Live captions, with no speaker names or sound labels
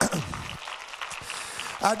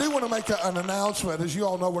I do want to make an announcement. As you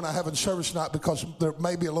all know, we're not having service tonight because there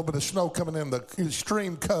may be a little bit of snow coming in, the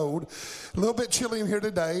extreme cold. A little bit chilly in here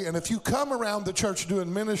today. And if you come around the church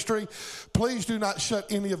doing ministry, please do not shut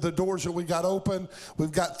any of the doors that we got open.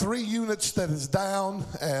 We've got 3 units that is down,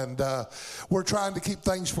 and we're trying to keep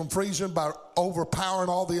things from freezing by overpowering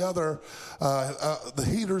all the other the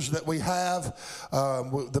heaters that we have.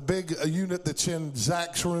 The big unit that's in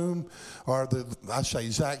Zach's room, or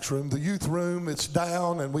Zach's room, the youth room, it's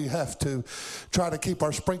down, and we have to try to keep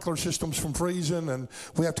our sprinkler systems from freezing, and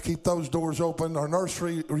we have to keep those doors open. Our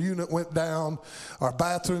nursery unit went down, our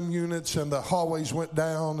bathroom units and the hallways went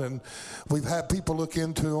down, and we've had people look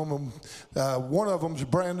into them, and one of them's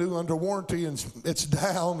brand new under warranty, and it's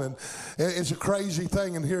down, and it's a crazy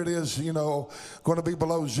thing. And here it is, going to be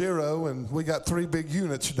below zero, and we got 3 big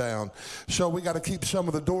units down. So we got to keep some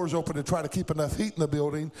of the doors open to try to keep enough heat in the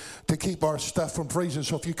building to keep our stuff from freezing.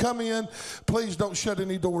 So if you come in, please don't shut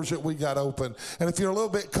any doors that we got open. And if you're a little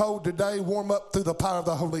bit cold today, warm up through the power of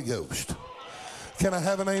the Holy Ghost. Can I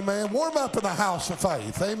have an amen? Warm up in the house of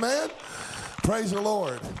faith. Amen? Praise the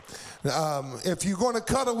Lord. If you're going to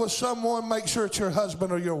cuddle with someone, make sure it's your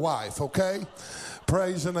husband or your wife, okay?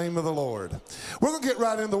 Praise the name of the Lord. We're going to get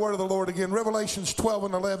right in the word of the Lord again. Revelations 12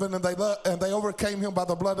 and 11. And they overcame him by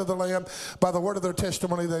the blood of the Lamb, by the word of their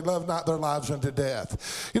testimony. They loved not their lives unto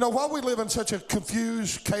death. While we live in such a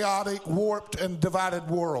confused, chaotic, warped, and divided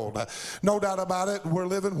world, no doubt about it, we're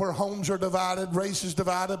living where homes are divided, races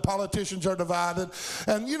divided, politicians are divided.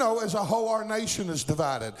 And, as a whole, our nation is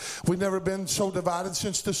divided. We've never been so divided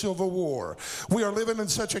since the Civil War. We are living in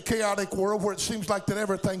such a chaotic world where it seems like that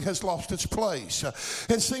everything has lost its place.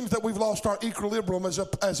 It seems that we've lost our equilibrium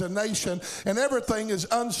as a nation, and everything is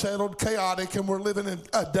unsettled, chaotic, and we're living in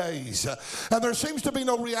a daze. And there seems to be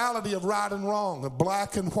no reality of right and wrong, of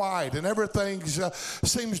black and white, and everything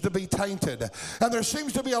seems to be tainted. And there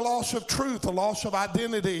seems to be a loss of truth, a loss of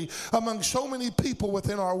identity among so many people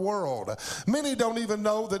within our world. Many don't even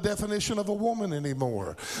know the definition of a woman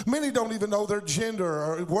anymore. Many don't even know their gender,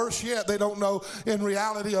 or worse yet, they don't know in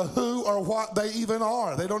reality of who or what they even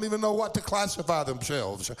are. They don't even know what to classify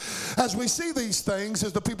themselves. As we see these things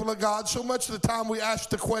as the people of God, so much of the time we ask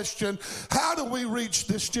the question, how do we reach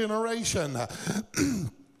this generation?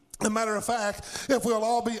 As a matter of fact, if we'll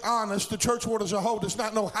all be honest, the church world as a whole does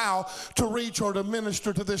not know how to reach or to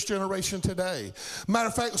minister to this generation today. Matter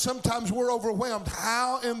of fact, sometimes we're overwhelmed.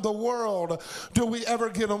 How in the world do we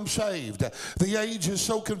ever get them saved? The age is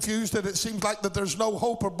so confused that it seems like that there's no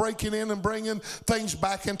hope of breaking in and bringing things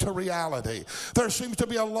back into reality. There seems to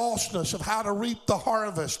be a lostness of how to reap the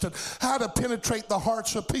harvest and how to penetrate the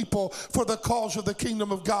hearts of people for the cause of the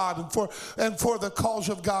kingdom of God and for the cause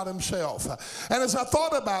of God himself. And as I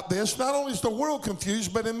thought about this, not only is the world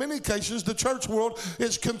confused, but in many cases the church world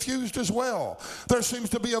is confused as well. There seems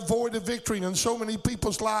to be a void of victory in so many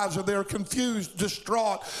people's lives, and they're confused,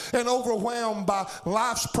 distraught, and overwhelmed by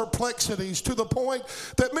life's perplexities, to the point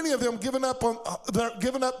that many of them given up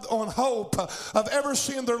on hope of ever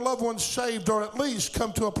seeing their loved ones saved, or at least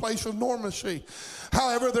come to a place of normalcy.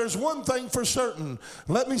 However, there's one thing for certain.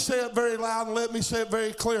 Let me say it very loud and let me say it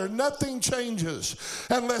very clear. Nothing changes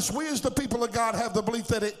unless we as the people of God have the belief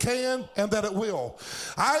that it can and that it will.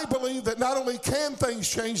 I believe that not only can things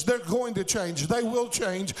change, they're going to change. They will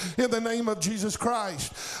change in the name of Jesus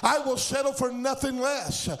Christ. I will settle for nothing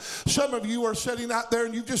less. Some of you are sitting out there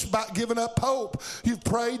and you've just about given up hope. You've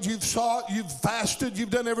prayed, you've sought, you've fasted, you've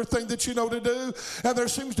done everything that you know to do, and there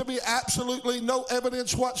seems to be absolutely no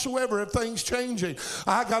evidence whatsoever of things changing.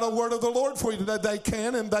 I got a word of the Lord for you today. They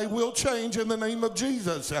can and they will change in the name of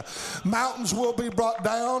Jesus. Mountains will be brought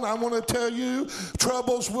down. I want to tell you,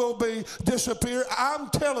 troubles will be disappear.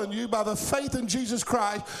 I'm telling you by the faith in Jesus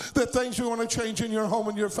Christ that things are going to change in your home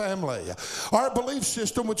and your family. Our belief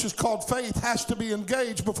system, which is called faith, has to be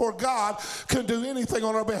engaged before God can do anything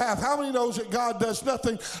on our behalf. How many knows that God does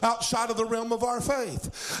nothing outside of the realm of our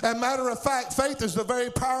faith? And matter of fact, faith is the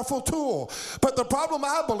very powerful tool. But the problem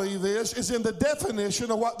I believe is in the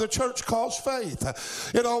definition of what the church calls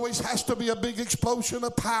faith. It always has to be a big explosion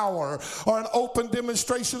of power, or an open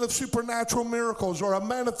demonstration of supernatural miracles, or a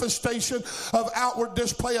manifestation of outward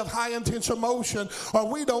display of high intense emotion, or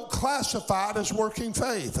we don't classify it as working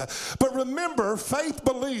faith. But remember, faith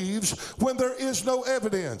believes when there is no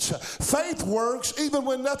evidence. Faith works even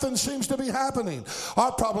when nothing seems to be happening.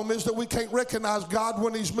 Our problem is that we can't recognize God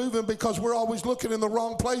when he's moving because we're always looking in the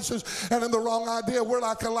wrong places and in the wrong idea. We're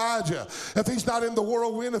like Elijah. If he's not in the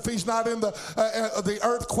whirlwind, if he's not in the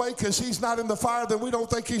earthquake, if he's not in the fire, then we don't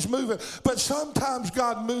think he's moving. But sometimes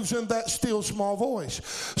God moves in that still small voice.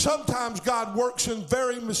 Sometimes God works in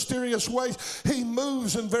very mysterious ways. He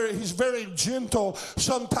moves and he's very gentle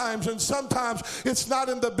sometimes, and sometimes it's not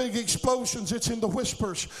in the big explosions, it's in the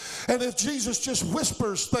whispers. And if Jesus just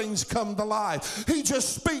whispers, things come to life. He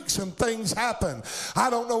just speaks and things happen. I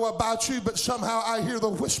don't know about you, but somehow I hear the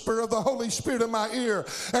whisper of the Holy Spirit in my ear,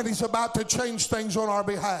 and he's about to change things on our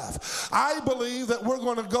behalf. I believe that we're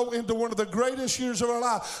going to go into one of the greatest years of our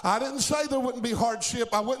life. I didn't say there wouldn't be hardship.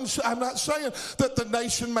 I'm not saying that the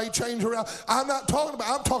nation may change around. I'm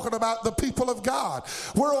talking about the people of God.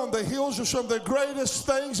 We're on the heels of some of the greatest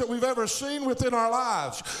things that we've ever seen within our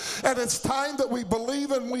lives. And it's time that we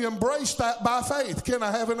believe and we embrace that by faith. Can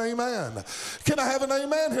I have an amen? Can I have an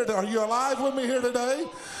amen here? Are you alive with me here today?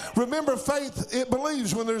 Remember, faith, it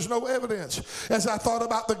believes when there's no evidence. As I thought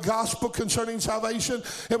about the gospel concerning salvation,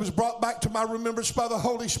 it was brought back to my remembrance by the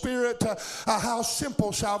Holy Spirit how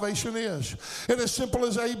simple salvation is. It's as simple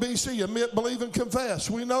as ABC, admit, believe, and confess.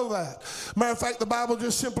 We know that. Matter of fact, the Bible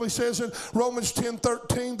just simply says in Romans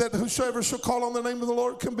 10:13 that whosoever shall call on the name of the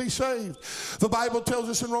Lord can be saved. The Bible tells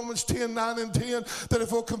us in Romans 10:9 and 10 that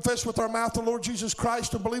if we'll confess with our mouth the Lord Jesus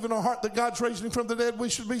Christ and believe in our heart that God's raised him from the dead, we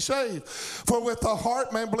should be saved. For with the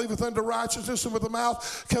heart man believeth unto righteousness, and with the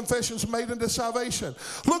mouth confession is made unto salvation.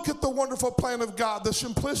 Look at the wonderful plan of God, the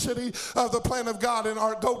simplicity of the plan of God in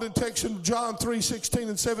our golden text in John 3:16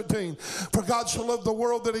 and 17. For God so loved the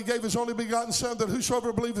world that he gave his only begotten Son, that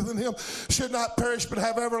whosoever believeth in him should not perish but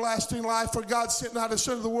have everlasting life. For God sent not his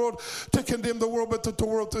Son to the world to condemn the world, but that the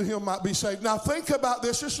world through him might be saved. Now think about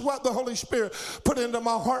this. This is what the Holy Spirit put into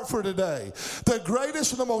my heart for today. The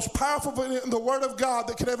greatest and the most powerful thing in the Word of God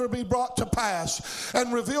that could ever be brought to pass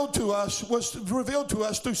and revealed to us was revealed to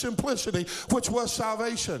us through simplicity, which was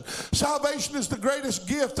salvation. Salvation is the greatest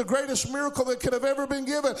gift, the greatest miracle that could have ever been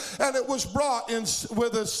given, and it was brought in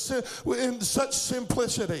such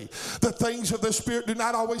simplicity. The things of the Spirit do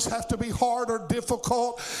not always have to be hard or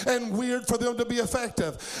difficult and weird for them to be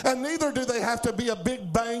effective, and neither do they have to be a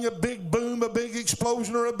big bang, a big boom, a big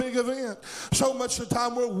explosion, or a big event. So much of the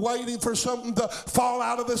time we're waiting for something to fall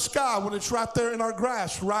out of the sky when it's right there in our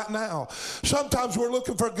grasp right now. Sometimes we're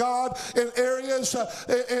looking for God in areas,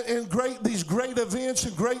 in these great events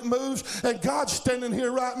and great moves, and God's standing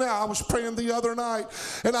here right now. I was praying the other night,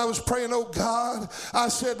 and I was praying, oh God, I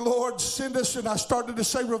said, Lord, send us, and I started to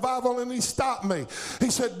say revival, and he stopped me. He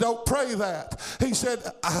said, don't pray that. He said,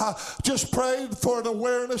 I just prayed for an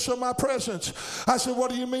awareness of my presence. I said,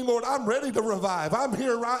 what do you mean, Lord? I'm ready to revive. I'm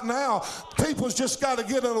here right now. People's just got to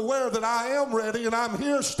get aware that I am ready, and I'm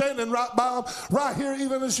here standing right by them, right here,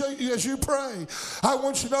 even as you pray. I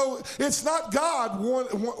want you to know it's not God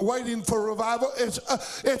waiting for revival. It's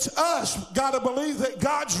us got to believe that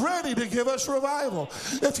God's ready to give us revival.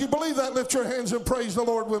 If you believe that, lift your hands and praise the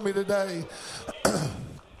Lord with me today.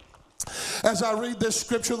 As I read this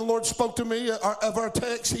scripture, the Lord spoke to me of our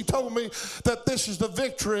text. He told me that this is the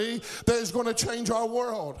victory that is going to change our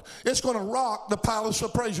world. It's going to rock the palace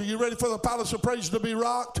of praise. Are you ready for the palace of praise to be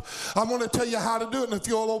rocked? I'm going to tell you how to do it, and if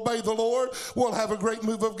you'll obey the Lord, we'll have a great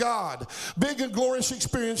move of God. Big and glorious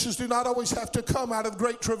experiences do not always have to come out of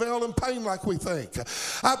great travail and pain like we think.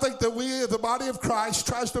 I think that we, the body of Christ,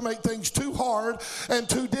 tries to make things too hard and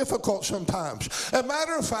too difficult sometimes. As a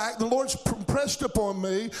matter of fact, the Lord's impressed upon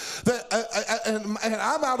me that and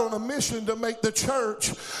I'm out on a mission to make the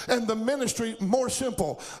church and the ministry more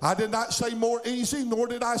simple. I did not say more easy, nor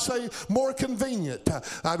did I say more convenient.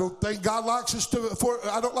 I don't think God likes us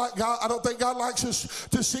I don't think God likes us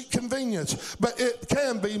to seek convenience, but it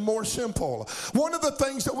can be more simple. One of the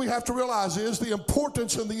things that we have to realize is the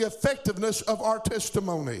importance and the effectiveness of our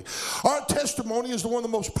testimony. Our testimony is one of the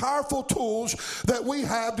most powerful tools that we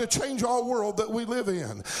have to change our world that we live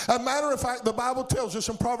in. As a matter of fact, the Bible tells us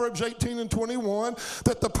in Proverbs 18 and 21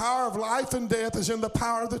 that the power of life and death is in the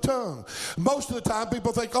power of the tongue. Most of the time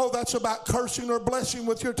people think, oh, that's about cursing or blessing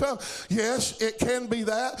with your tongue. Yes, it can be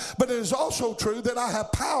that, but it is also true that I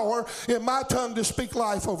have power in my tongue to speak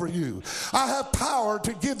life over you. I have power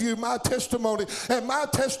to give you my testimony, and my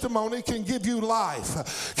testimony can give you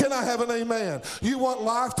life. Can I have an amen? You want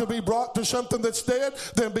life to be brought to something that's dead?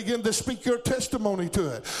 Then begin to speak your testimony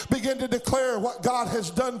to it. Begin to declare what God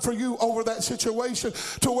has done for you over that situation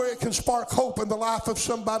to where it can spark hope in the life of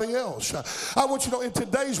somebody else. I want you to know, in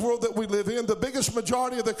today's world that we live in, the biggest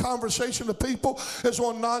majority of the conversation of people is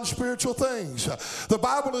on non-spiritual things. The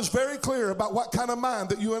Bible is very clear about what kind of mind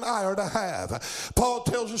that you and I are to have. Paul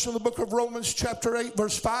tells us in the book of Romans chapter 8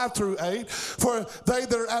 verse 5 through 8, for they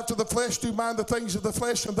that are after the flesh do mind the things of the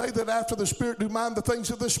flesh, and they that are after the Spirit do mind the things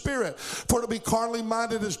of the Spirit. For to be carnally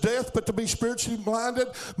minded is death, but to be spiritually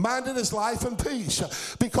minded is life and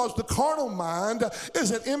peace. Because the carnal mind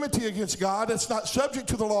is an enmity against against God. It's not subject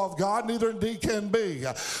to the law of God, neither indeed can be.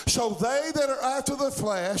 So they that are after the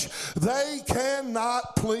flesh, they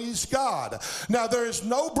cannot please God. Now there is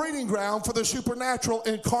no breeding ground for the supernatural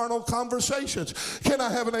in carnal conversations. Can I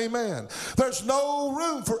have an amen? There's no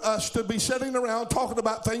room for us to be sitting around talking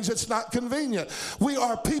about things that's not convenient. We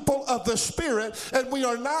are people of the Spirit, and we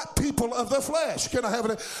are not people of the flesh. Can I have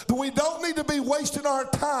it? We don't need to be wasting our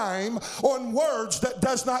time on words that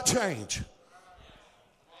does not change.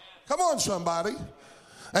 Come on, somebody.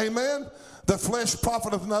 Amen. The flesh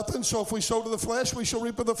profiteth nothing, so if we sow to the flesh, we shall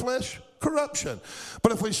reap of the flesh corruption.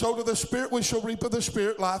 But if we sow to the Spirit, we shall reap of the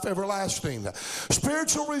Spirit life everlasting.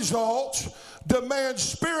 Spiritual results demand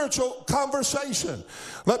spiritual conversation.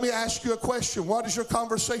 Let me ask you a question. What is your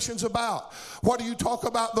conversations about? What do you talk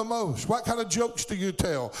about the most? What kind of jokes do you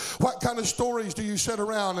tell? What kind of stories do you sit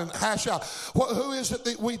around and hash out? Who is it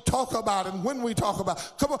that we talk about and when we talk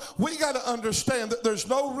about? Come on, we got to understand that there's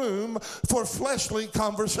no room for fleshly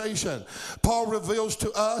conversation. Paul reveals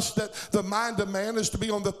to us that the mind of man is to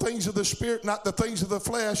be on the things of the Spirit, not the things of the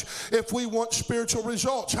flesh, if we want spiritual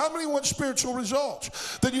results. How many want spiritual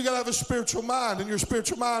results? Then you got to have a spiritual mind, and your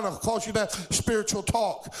spiritual mind will cause you to have spiritual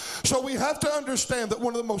talk. So we have to understand that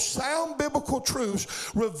one of the most sound biblical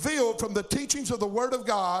truths revealed from the teachings of the Word of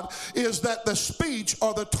God is that the speech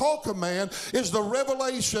or the talk of man is the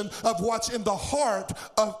revelation of what's in the heart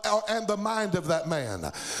of and the mind of that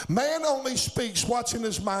man. Man only speaks what's in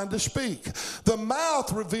his mind to speak. The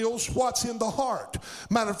mouth reveals what's in the heart.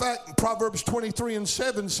 Matter of fact, Proverbs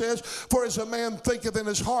 23:7 says, "For as a man thinketh in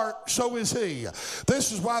his heart, so is he."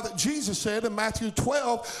 This is why that Jesus said in Matthew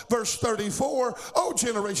 12:34, "O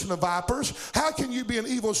generation of vipers, how can you be an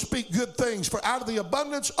evil speak good things? For out of the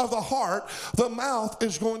abundance of the heart, the mouth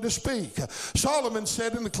is going to speak." Solomon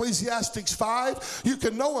said in Ecclesiastes 5, "You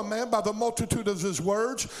can know a man by the multitude of his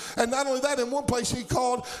words." And not only that, in one place he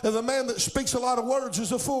called the man that speaks a lot of words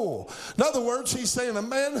is a fool. In other words, he's saying a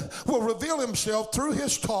man will reveal himself through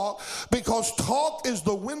his talk, because talk is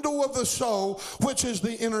the window of the soul, which is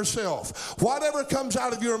the inner self. Whatever comes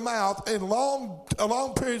out of your mouth in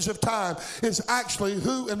long periods of time is actually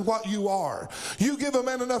who and what you are. You give a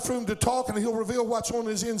man enough room to talk and he'll reveal what's on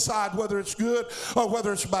his inside, whether it's good or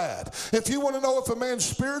whether it's bad. If you want to know if a man's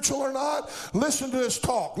spiritual or not, listen to his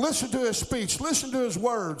talk, listen to his speech, listen to his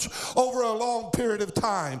words over a long period of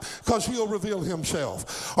time, because he'll reveal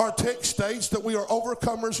himself. Our text states that we are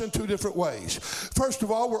overcomers in two different ways. First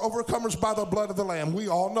of all, we're overcomers by the blood of the Lamb. We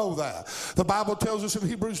all know that. The Bible tells us in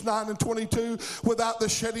Hebrews 9:22, without the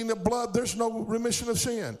shedding of blood, there's no remission of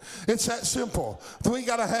sin. It's that simple. We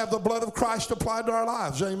got to have the blood of Christ applied to our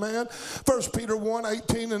lives. Amen. 1 Peter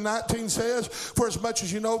 1:18-19 says, "For as much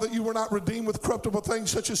as you know that you were not redeemed with corruptible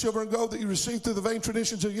things such as silver and gold that you received through the vain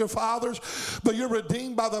traditions of your fathers, but you're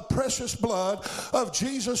redeemed by the precious blood of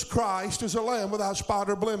Jesus Christ as a lamb without spot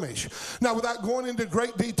or blemish." Now, without going into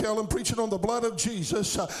great detail and preaching on the blood of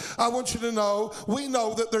Jesus, I want you to know, we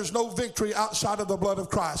know that there's no victory outside of the blood of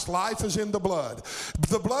Christ. Life is in the blood.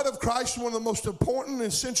 The blood of Christ is one of the most important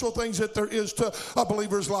and essential things that there is to a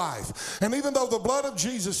believer's life. And even though the blood of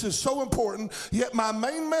Jesus is so important, yet my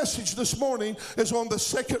main message this morning is on the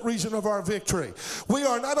second reason of our victory. We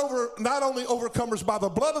are not only overcomers by the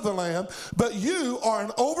blood of the Lamb, but you are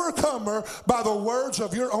an overcomer by the words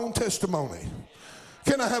of your own testimony.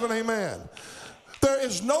 Can I have an amen? There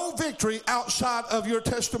is no victory outside of your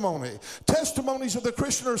testimony. Testimonies of the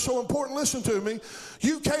Christian are so important. Listen to me.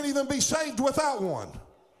 You can't even be saved without one.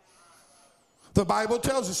 The Bible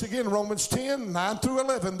tells us again, Romans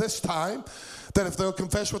 10:9-11, this time, that if they'll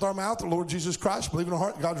confess with our mouth the Lord Jesus Christ, believe in our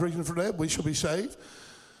heart God's raised him from the dead, we shall be saved.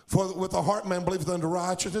 For with the heart man believeth unto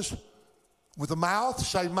righteousness. With the mouth,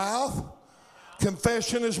 say mouth,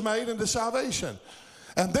 confession is made unto salvation.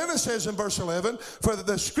 And then it says in verse 11, "For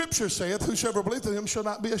the scripture saith, whosoever believeth in him shall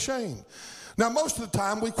not be ashamed." Now, most of the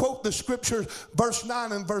time we quote the scripture, verse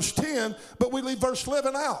 9 and verse 10, but we leave verse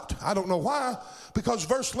 11 out. I don't know why, because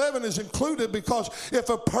verse 11 is included, because if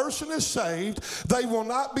a person is saved, they will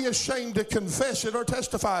not be ashamed to confess it or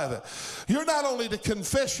testify of it. You're not only to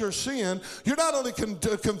confess your sin, you're not only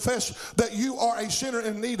to confess that you are a sinner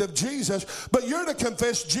in need of Jesus, but you're to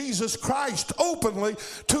confess Jesus Christ openly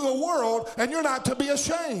to the world, and you're not to be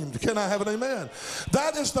ashamed. Can I have an amen?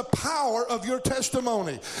 That is the power of your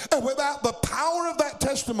testimony. And without the power of that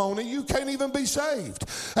testimony, you can't even be saved.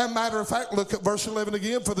 As a matter of fact, look at verse 11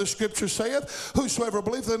 again. For the scripture saith, whosoever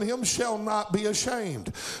believeth in him shall not be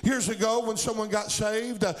ashamed. Years ago, when someone got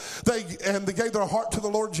saved, they gave their heart to the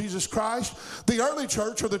Lord Jesus Christ, the early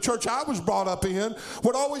church, or the church I was brought up in,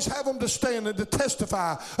 would always have them to stand and to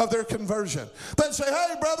testify of their conversion. They'd say,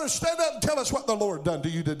 hey, brother, stand up and tell us what the Lord done to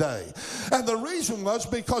you today. And the reason was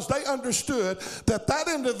because they understood that that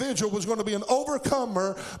individual was going to be an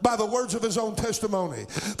overcomer by the words of his own testimony.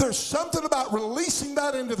 There's something about releasing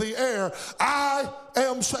that into the air. I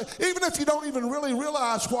am saved. Even if you don't even really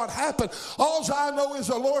realize what happened, all I know is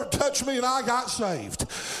the Lord touched me and I got saved.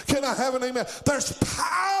 Can I have an amen? There's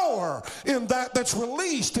power in that that's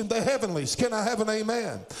released in the heavenlies. Can I have an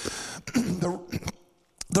amen?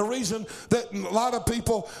 The reason that a lot of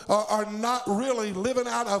people are not really living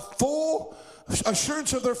out a full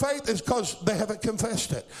assurance of their faith is because they haven't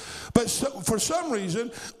confessed it. But for some reason,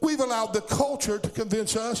 we've allowed the culture to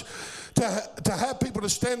convince us to have people to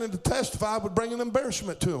stand and to testify would bring an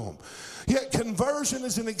embarrassment to them. Yet conversion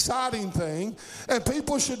is an exciting thing, and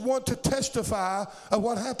people should want to testify of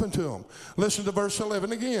what happened to them. Listen to verse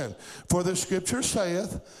 11 again. For the scripture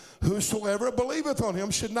saith, whosoever believeth on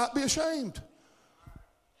him should not be ashamed.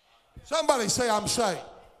 Somebody say, I'm saved.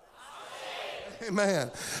 Amen.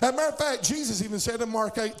 As a matter of fact, Jesus even said in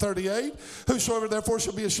Mark 8:38, whosoever therefore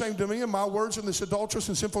shall be ashamed of me and my words in this adulterous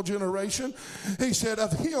and sinful generation, he said,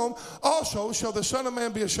 of him also shall the Son of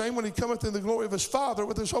Man be ashamed when he cometh in the glory of his Father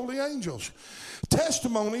with his holy angels.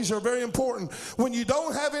 Testimonies are very important. When you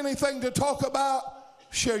don't have anything to talk about,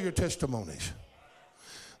 share your testimonies.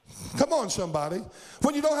 Come on, somebody.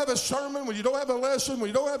 When you don't have a sermon, when you don't have a lesson, when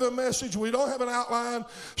you don't have a message, when you don't have an outline,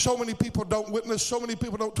 so many people don't witness, so many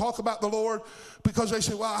people don't talk about the Lord because they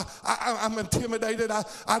say, well, I'm intimidated.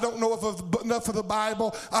 I don't know enough of the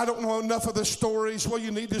Bible. I don't know enough of the stories. Well,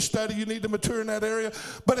 you need to study. You need to mature in that area.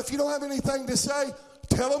 But if you don't have anything to say,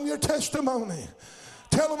 tell them your testimony.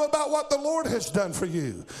 Tell them about what the Lord has done for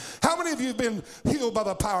you. How many of you have been healed by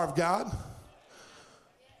the power of God?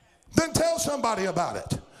 Then tell somebody about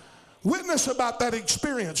it. Witness about that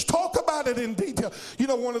experience. Talk about it in detail. You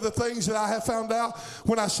know, one of the things that I have found out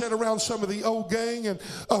when I sit around some of the old gang and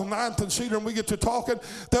on 9th and Cedar and we get to talking,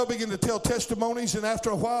 they'll begin to tell testimonies, and after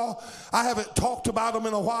a while, I haven't talked about them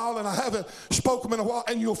in a while and I haven't spoken them in a while,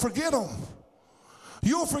 and you'll forget them.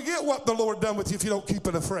 You'll forget what the Lord done with you if you don't keep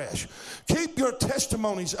it afresh. Keep your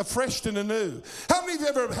testimonies afresh and anew. How many of you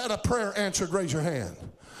ever had a prayer answered? Raise your hand.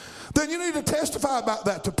 Then you need to testify about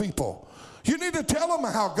that to people. You need to tell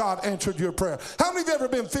them how God answered your prayer. How many of you have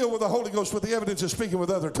ever been filled with the Holy Ghost with the evidence of speaking with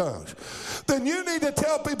other tongues? Then you need to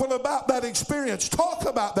tell people about that experience. Talk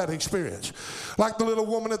about that experience. Like the little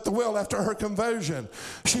woman at the well after her conversion.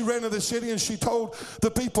 She ran to the city and she told the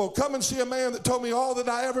people, come and see a man that told me all that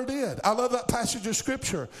I ever did. I love that passage of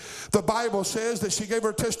scripture. The Bible says that she gave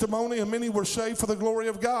her testimony and many were saved for the glory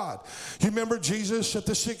of God. You remember Jesus at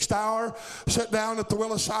the 6th hour sat down at the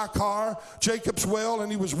well of Sychar, Jacob's well,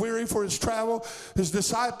 and he was weary for his travel. His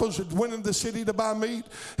disciples had went into the city to buy meat.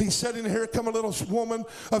 He said, in here come a little woman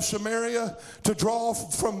of Samaria to draw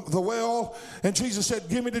from the well. And Jesus said,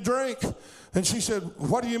 give me to drink. And she said,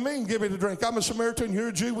 what do you mean, give me to drink? I'm a Samaritan, you're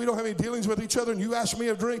a Jew. We don't have any dealings with each other, and you ask me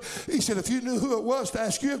of drink. He said, if you knew who it was to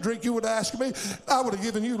ask you of drink, you would ask me. I would have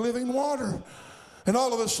given you living water. And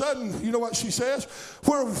all of a sudden, you know what she says?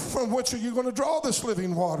 From which are you going to draw this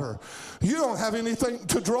living water? You don't have anything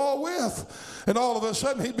to draw with. And all of a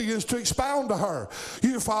sudden, he begins to expound to her.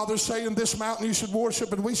 Your fathers say in this mountain you should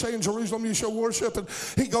worship, and we say in Jerusalem you shall worship. And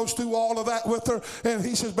he goes through all of that with her. And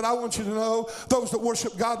he says, but I want you to know, those that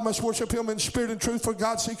worship God must worship him in spirit and truth, for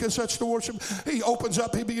God seeketh such to worship. He opens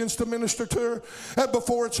up. He begins to minister to her. And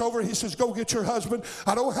before it's over, he says, go get your husband.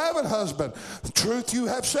 I don't have a husband. The truth you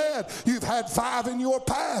have said. You've had 5 in your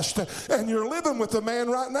past, and you're living with a man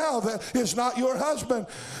right now that is not your husband.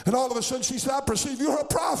 And all of a sudden she said, I perceive you're a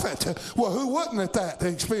prophet. Well, who wouldn't at that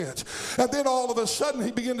expense? And then all of a sudden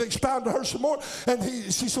he began to expound to her some more, and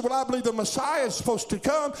she said, well, I believe the Messiah is supposed to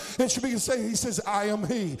come. And she began to say, he says, I am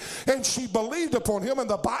he. And she believed upon him, and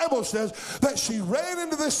the Bible says that she ran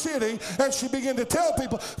into the city and she began to tell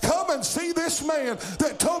people, come and see this man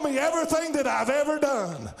that told me everything that I've ever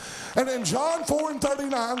done. And in John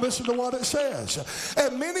 4:39, listen to what it says.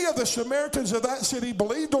 And many of the Samaritans of that city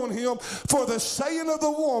believed on him for the saying of the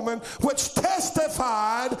woman, which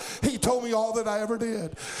testified, he told me all that I ever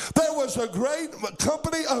did. There was a great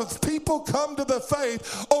company of people come to the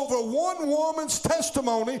faith over one woman's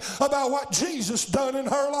testimony about what Jesus done in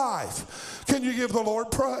her life. Can you give the Lord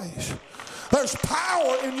praise? There's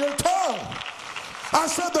power in your tongue. I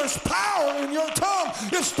said there's power in your tongue.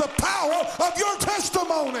 It's the power of your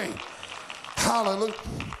testimony. Hallelujah.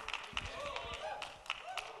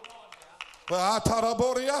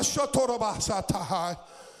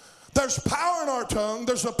 There's power in our tongue.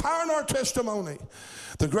 There's a power in our testimony.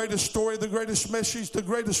 The greatest story, the greatest message, the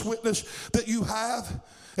greatest witness that you have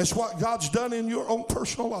is what God's done in your own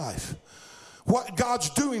personal life. What God's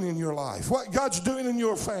doing in your life. What God's doing in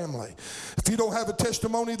your family. If you don't have a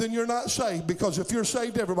testimony, then you're not saved. Because if you're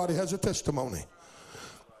saved, everybody has a testimony.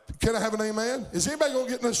 Can I have an amen? Is anybody going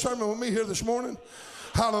to get in this sermon with me here this morning?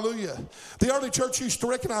 Hallelujah. The early church used to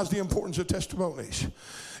recognize the importance of testimonies.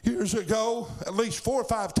 Years ago, at least 4 or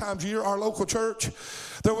 5 times a year, our local church,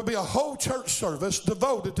 there would be a whole church service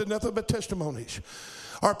devoted to nothing but testimonies.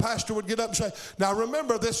 Our pastor would get up and say, now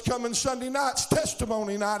remember this coming Sunday night's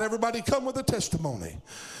testimony night. Everybody come with a testimony.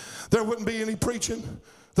 There wouldn't be any preaching.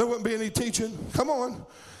 There wouldn't be any teaching. Come on.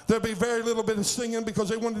 There'd be very little bit of singing because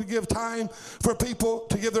they wanted to give time for people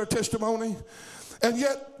to give their testimony. And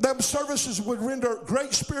yet, them services would render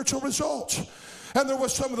great spiritual results. And there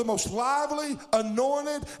was some of the most lively,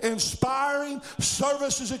 anointed, inspiring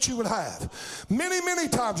services that you would have. Many, many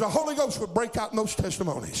times the Holy Ghost would break out in those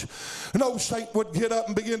testimonies. An old saint would get up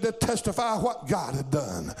and begin to testify what God had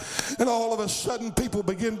done. And all of a sudden people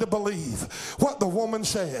begin to believe what the woman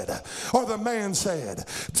said or the man said.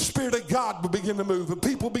 The Spirit of God would begin to move and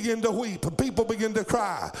people begin to weep and people begin to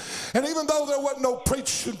cry. And even though there wasn't no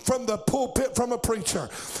preaching from the pulpit from a preacher,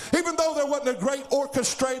 even though there wasn't a great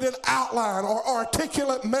orchestrated outline or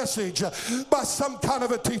articulate message by some kind of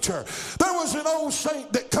a teacher, there was an old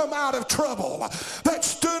saint that come out of trouble that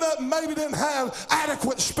stood up and maybe didn't have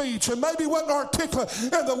adequate speech and maybe wasn't articulate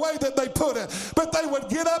in the way that they put it, but they would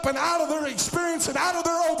get up and out of their experience and out of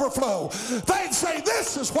their overflow, they'd say,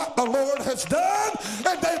 this is what the Lord has done,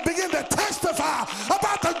 and they'd begin to testify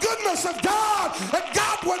about the goodness of God, and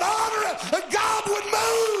God would honor it and God would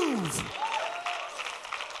move.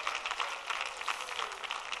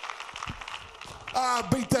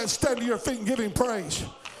 Beat that, stand to your feet and give him praise.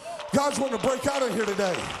 God's wanting to break out of here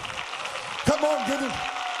today. Come on, give him.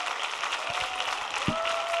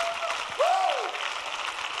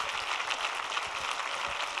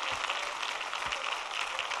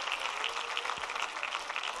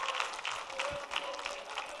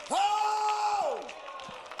 Oh!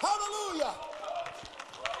 Hallelujah.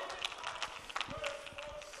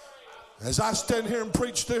 As I stand here and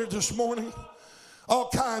preach there this morning, all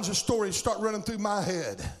kinds of stories start running through my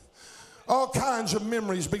head. All kinds of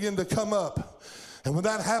memories begin to come up. And when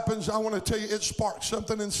that happens, I want to tell you, it sparks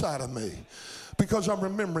something inside of me. Because I'm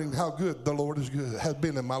remembering how good the Lord has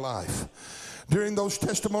been in my life. During those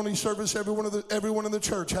testimony service, everyone in the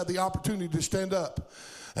church had the opportunity to stand up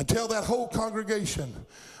and tell that whole congregation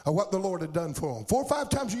of what the Lord had done for them. 4 or 5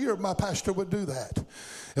 times a year, my pastor would do that.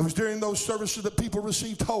 It was during those services that people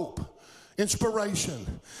received hope, inspiration.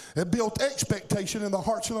 It built expectation in the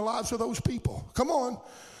hearts and the lives of those people. Come on.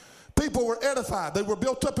 People were edified. They were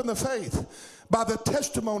built up in the faith by the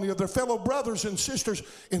testimony of their fellow brothers and sisters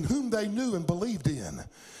in whom they knew and believed in.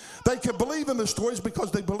 They could believe in the stories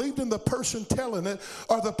because they believed in the person telling it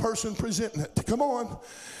or the person presenting it. Come on.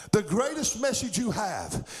 The greatest message you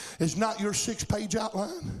have is not your 6-page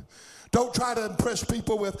outline. Don't try to impress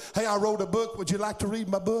people with, hey, I wrote a book. Would you like to read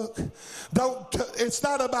my book? It's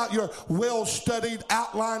not about your well-studied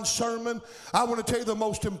outline sermon. I want to tell you the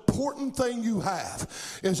most important thing you have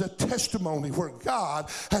is a testimony where God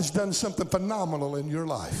has done something phenomenal in your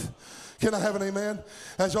life. Can I have an amen?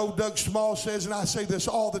 As old Doug Small says, and I say this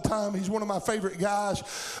all the time, he's one of my favorite guys,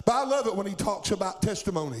 but I love it when he talks about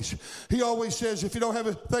testimonies. He always says, if you don't have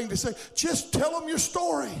a thing to say, just tell them your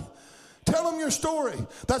story. Tell them your story.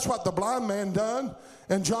 That's what the blind man done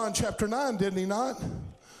in John chapter 9, didn't he not?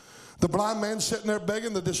 The blind man sitting there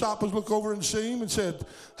begging. The disciples look over and see him and said,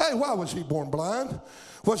 hey, why was he born blind?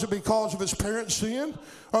 Was it because of his parents' sin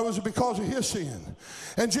or was it because of his sin?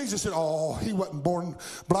 And Jesus said, oh, he wasn't born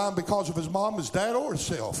blind because of his mom, his dad, or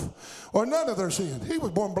himself, or none of their sin. He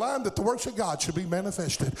was born blind that the works of God should be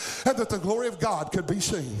manifested and that the glory of God could be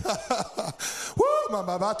seen. Woo, I'm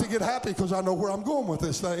about to get happy because I know where I'm going with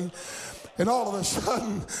this thing. And all of a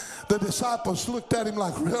sudden, the disciples looked at him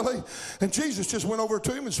like, really? And Jesus just went over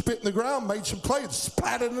to him and spit in the ground, made some clay, and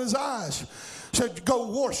splattered in his eyes. Said, go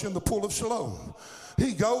wash in the pool of Siloam.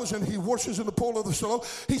 He goes and he washes in the pool of the Siloam.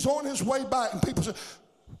 He's on his way back, and people say,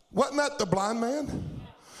 wasn't that the blind man?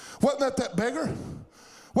 Wasn't that beggar?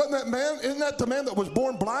 Wasn't that man? Isn't that the man that was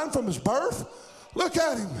born blind from his birth? Look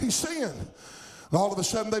at him. He's seeing. And all of a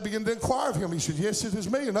sudden, they begin to inquire of him. He said, yes, it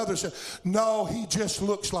is me. And others said, no, he just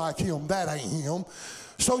looks like him. That ain't him.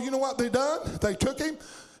 So you know what they done? They took him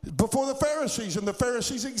before the Pharisees, and the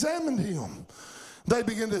Pharisees examined him. They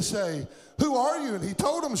begin to say, who are you? And he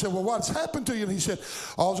told them, said, well, what's happened to you? And he said,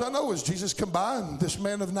 all I know is Jesus come by, and this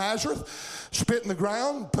man of Nazareth spit in the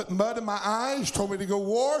ground, put mud in my eyes, told me to go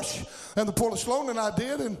wash in the pool of Siloam, and I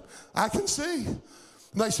did, and I can see. And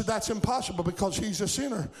they said, that's impossible because he's a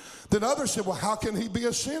sinner. Then others said, well, how can he be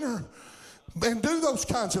a sinner and do those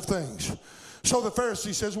kinds of things? So the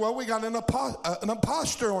Pharisee says, well, we got an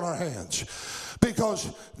imposter on our hands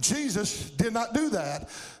because Jesus did not do that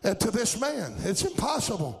to this man. It's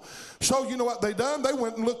impossible. So you know what they done? They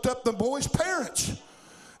went and looked up the boy's parents.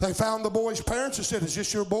 They found the boy's parents and said, is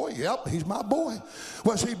this your boy? Yep, he's my boy.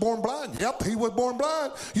 Was he born blind? Yep, he was born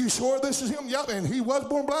blind. You sure this is him? Yep, and he was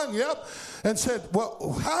born blind? Yep. And said,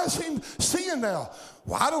 well, how is he seeing now?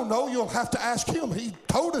 Well, I don't know. You'll have to ask him. He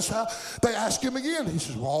told us how. They asked him again. He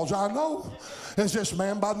says, well, all I know is this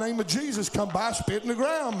man by the name of Jesus come by, spit in the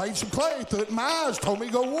ground, made some clay, threw it in my eyes, told me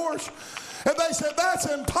to go wash. And they said,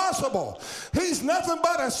 that's impossible. He's nothing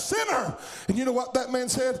but a sinner. And you know what that man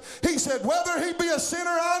said? He said, whether he be a sinner,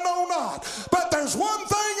 I know not. But there's one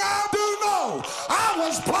thing I do know. I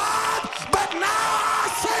was blind, but now I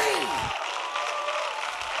see.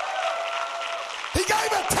 He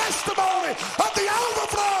gave a testimony of the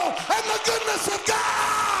overflow and the goodness of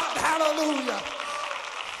God. Hallelujah.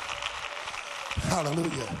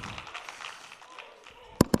 Hallelujah.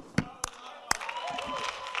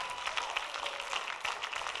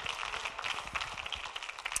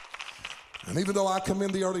 And even though I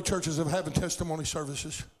commend the early churches of having testimony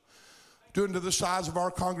services, due to the size of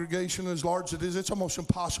our congregation, as large as it is, it's almost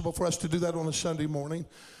impossible for us to do that on a Sunday morning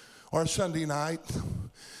or a Sunday night.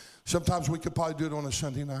 Sometimes we could probably do it on a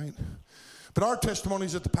Sunday night. But our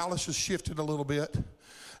testimonies at the Palace has shifted a little bit.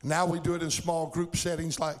 Now we do it in small group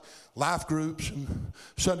settings like life groups and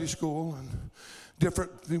Sunday school and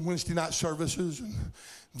different Wednesday night services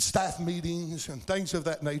and staff meetings and things of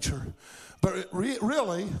that nature. But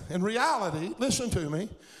really, in reality, listen to me,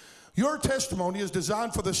 your testimony is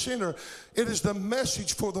designed for the sinner. It is the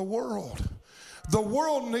message for the world. The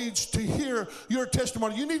world needs to hear your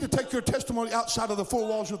testimony. You need to take your testimony outside of the four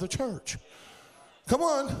walls of the church. Come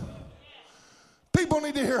on. People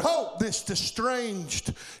need to hear hope. This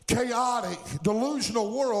estranged, chaotic,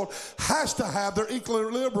 delusional world has to have their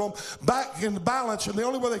equilibrium back in balance, and the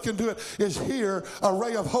only way they can do it is hear a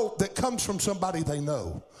ray of hope that comes from somebody they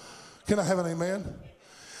know. Can I have an amen?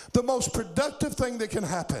 The most productive thing that can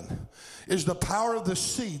happen is the power of the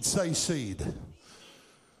seed. Say seed.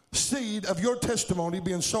 Seed of your testimony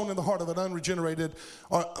being sown in the heart of an unregenerated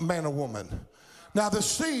man or woman. Now the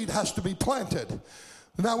seed has to be planted.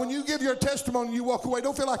 Now, when you give your testimony and you walk away,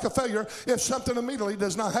 don't feel like a failure if something immediately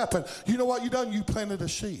does not happen. You know what you done? You planted a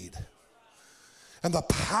seed. And the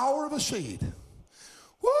power of a seed.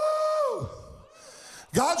 Woo!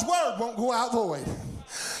 God's word won't go out void.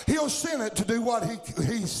 He'll send it to do what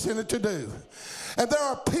he sent it to do. And there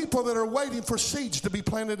are people that are waiting for seeds to be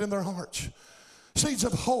planted in their hearts. Seeds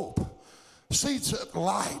of hope. Seeds of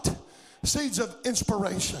light. Seeds of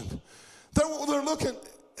inspiration. They're looking...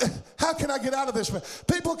 How can I get out of this?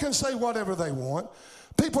 People can say whatever they want.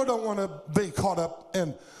 People don't want to be caught up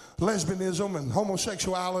in lesbianism and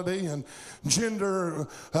homosexuality and gender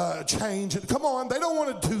change. Come on, they don't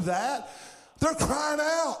want to do that. They're crying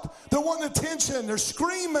out. They're wanting attention. They're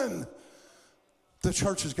screaming. The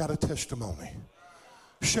church has got a testimony.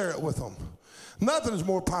 Share it with them. Nothing is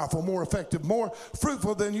more powerful, more effective, more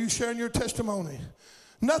fruitful than you sharing your testimony.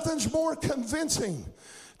 Nothing's more convincing.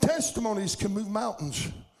 Testimonies can move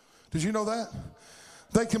mountains. Did you know that?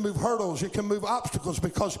 They can move hurdles. It can move obstacles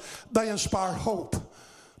because they inspire hope.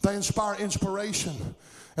 They inspire inspiration.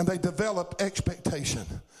 And they develop expectation.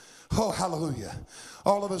 Oh, hallelujah.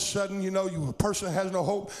 All of a sudden, you know, a person has no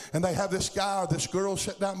hope, and they have this guy or this girl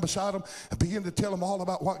sit down beside them and begin to tell them all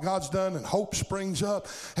about what God's done, and hope springs up.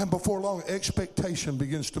 And before long, expectation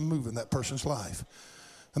begins to move in that person's life.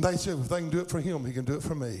 And they said, if they can do it for him, he can do it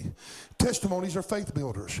for me. Testimonies are faith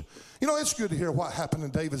builders. You know, it's good to hear what happened in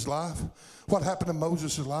David's life, what happened in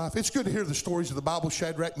Moses' life. It's good to hear the stories of the Bible,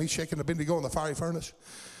 Shadrach, Meshach, and Abednego in the fiery furnace,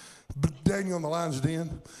 Daniel in the lion's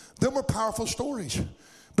den. Them were powerful stories.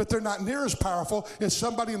 But they're not near as powerful as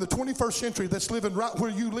somebody in the 21st century that's living right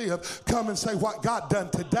where you live come and say what God done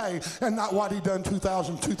today and not what he done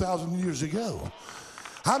 2,000 years ago.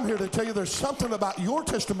 I'm here to tell you there's something about your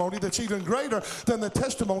testimony that's even greater than the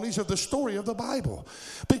testimonies of the story of the Bible.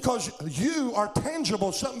 Because you are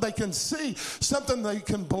tangible, something they can see, something they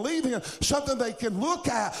can believe in, something they can look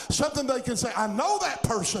at, something they can say, I know that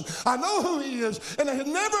person, I know who he is, and they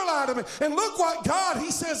never lied to me. And look what God,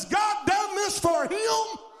 he says, God done this for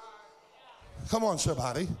him. Come on,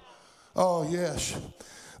 somebody. Oh, yes.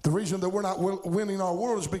 The reason that we're not winning our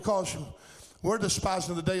world is because We're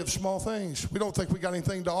despising the day of small things. We don't think we got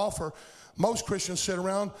anything to offer. Most Christians sit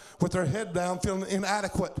around with their head down, feeling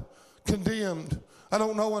inadequate, condemned. I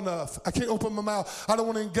don't know enough. I can't open my mouth. I don't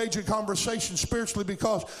want to engage in conversation spiritually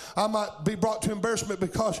because I might be brought to embarrassment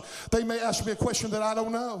because they may ask me a question that I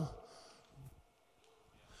don't know.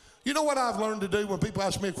 You know what I've learned to do when people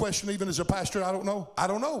ask me a question, even as a pastor, I don't know? I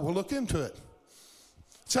don't know. We'll look into it.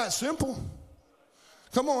 It's that simple.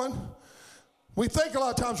 Come on. We think a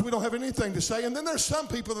lot of times we don't have anything to say, and then there's some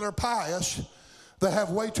people that are pious that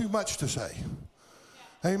have way too much to say.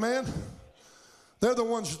 Amen? They're the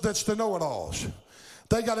ones that's the know-it-alls.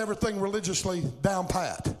 They got everything religiously down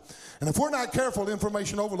pat. And if we're not careful,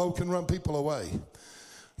 information overload can run people away.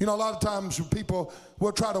 You know, a lot of times people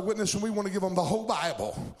will try to witness and we want to give them the whole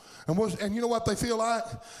Bible. And you know what they feel like?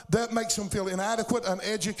 That makes them feel inadequate,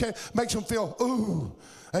 uneducated, makes them feel, ooh,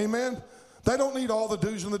 amen? They don't need all the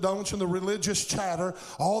do's and the don'ts and the religious chatter.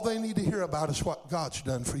 All they need to hear about is what God's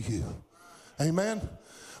done for you. Amen?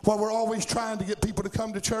 While we're always trying to get people to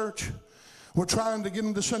come to church, we're trying to get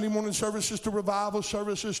them to Sunday morning services, to revival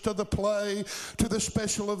services, to the play, to the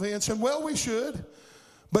special events. And well, we should.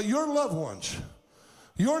 But your loved ones,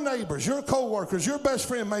 your neighbors, your co-workers, your best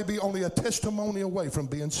friend may be only a testimony away from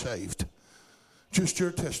being saved. Just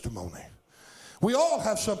your testimony. We all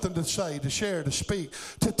have something to say, to share, to speak,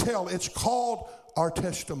 to tell. It's called our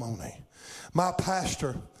testimony. My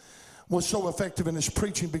pastor was so effective in his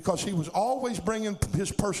preaching because he was always bringing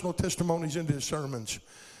his personal testimonies into his sermons.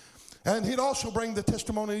 And he'd also bring the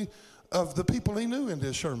testimony of the people he knew into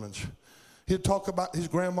his sermons. He'd talk about his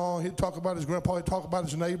grandma, he'd talk about his grandpa, he'd talk about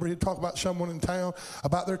his neighbor, he'd talk about someone in town,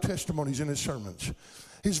 about their testimonies in his sermons.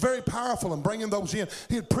 He's very powerful in bringing those in.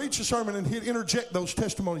 He'd preach a sermon and he'd interject those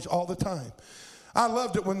testimonies all the time. I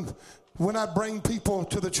loved it when I'd bring people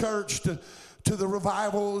to the church, to the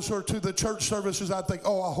revivals or to the church services. I'd think,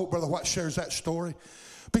 oh, I hope Brother White shares that story.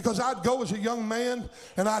 Because I'd go as a young man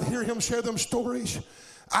and I'd hear him share them stories.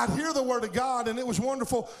 I'd hear the word of God, and it was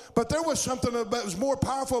wonderful, but there was something that was more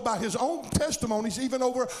powerful about his own testimonies, even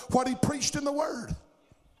over what he preached in the word.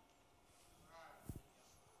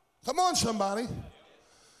 Come on, somebody.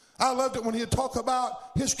 I loved it when he'd talk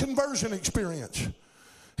about his conversion experience.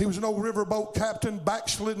 He was an old riverboat captain,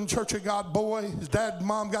 backslidden Church of God boy. His dad and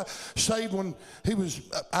mom got saved when he was,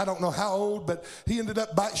 I don't know how old, but he ended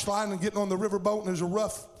up backsliding and getting on the riverboat, and there's a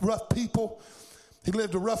rough people. He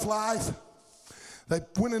lived a rough life. They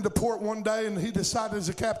went into port one day, and he decided as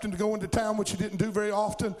a captain to go into town, which he didn't do very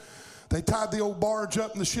often. They tied the old barge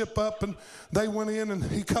up and the ship up, and they went in, and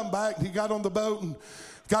he come back, and he got on the boat and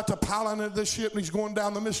got to piling into the ship, and he's going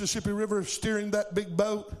down the Mississippi River steering that big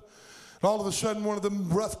boat. And all of a sudden, one of the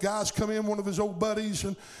rough guys come in, one of his old buddies,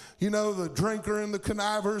 and, you know, the drinker and the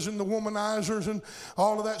connivers and the womanizers and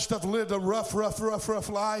all of that stuff, lived a rough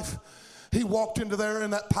life. He walked into there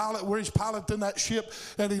in that pilot, where he's piloting that ship,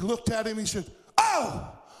 and he looked at him, he said, oh!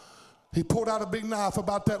 He pulled out a big knife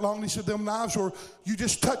about that long, and he said, them knives were, you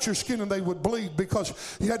just touch your skin and they would bleed,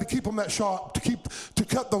 because you had to keep them that sharp, to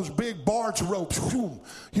cut those big barge ropes. You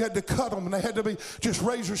had to cut them, and they had to be just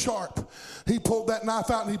razor sharp. He pulled that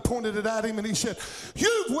knife out, and he pointed it at him, and he said,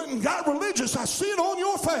 you went and got religious. I see it on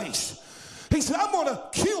your face. He said, I'm going to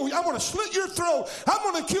kill you. I'm going to slit your throat.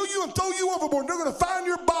 I'm going to kill you and throw you overboard. They're going to find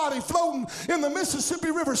your body floating in the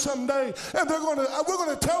Mississippi River someday. And we're going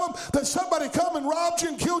to tell them that somebody come and robbed you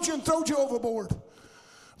and killed you and threw you overboard.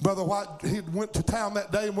 Brother White, he went to town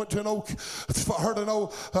that day and went to heard an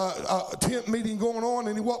old tent meeting going on,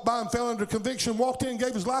 and he walked by and fell under conviction, walked in and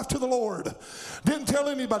gave his life to the Lord. Didn't tell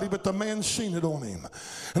anybody, but the man seen it on him.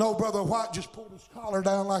 And old Brother White just pulled his collar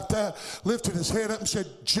down like that, lifted his head up and said,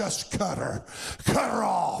 just cut her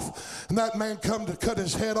off. And that man come to cut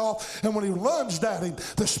his head off, and when he lunged at him,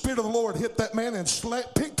 the Spirit of the Lord hit that man and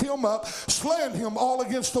picked him up, slammed him all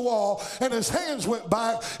against the wall, and his hands went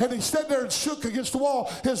back, and he stood there and shook against the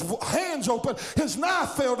wall. His hands open, his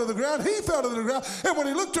knife fell to the ground, he fell to the ground, and when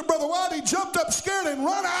he looked at Brother White, he jumped up scared and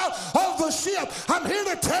run out of the ship. I'm here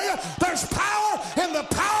to tell you, there's power in the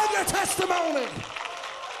power of your testimony.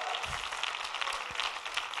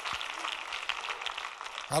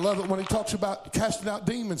 I love it when he talks about casting out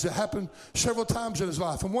demons. It happened several times in his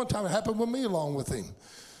life, and one time it happened with me along with him.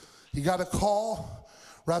 He got a call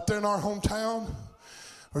right there in our hometown.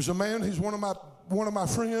 There's a man, he's one of my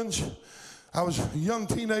friends. I was a young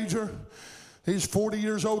teenager. He's 40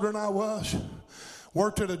 years older than I was.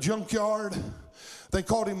 Worked at a junkyard. They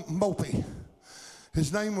called him Mopey.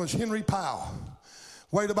 His name was Henry Powell.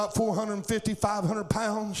 Weighed about 450, 500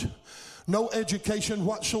 pounds. No education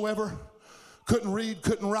whatsoever. couldn't read,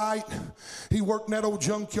 couldn't write. He worked in that old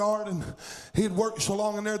junkyard, and he had worked so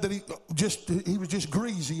long in there that he was just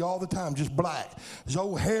greasy all the time, just black. His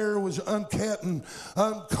old hair was unkept and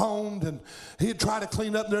uncombed, and he'd try to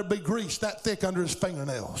clean up, and there'd be grease that thick under his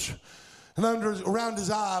fingernails. And around his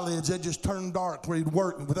eyelids, they just turned dark where he'd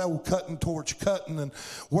worked with that old cutting torch, cutting and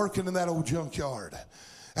working in that old junkyard.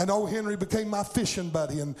 And old Henry became my fishing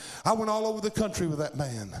buddy, and I went all over the country with that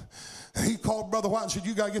man. He called Brother White and said,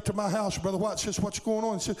 you got to get to my house. Brother White says, what's going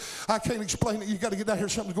on? He said, I can't explain it. You got to get down here.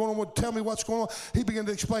 Something's going on. Well, tell me what's going on. He began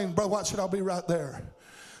to explain. Brother White said, I'll be right there.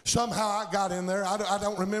 Somehow I got in there. I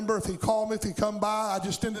don't remember if he called me, if he come by. I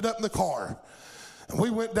just ended up in the car. And we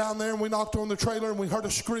went down there, and we knocked on the trailer, and we heard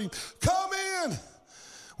a scream, come in.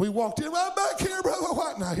 We walked in. I'm back here, Brother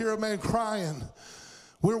White. And I hear a man crying.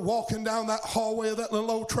 We're walking down that hallway of that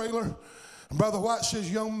little old trailer. And Brother White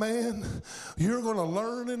says, young man, you're going to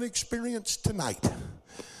learn and experience tonight.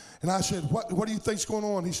 And I said, what do you think's going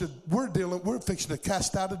on? He said, we're fixing to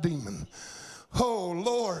cast out a demon. Oh,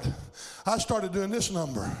 Lord. I started doing this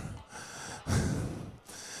number.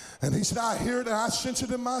 And he said, I hear it and I sense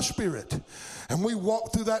it in my spirit. And we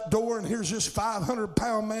walked through that door, and here's this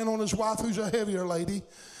 500-pound man on his wife who's a heavier lady.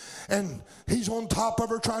 And he's on top of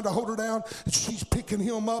her trying to hold her down. And she's picking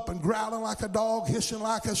him up and growling like a dog, hissing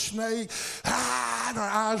like a snake. And her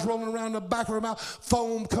eyes rolling around the back of her mouth,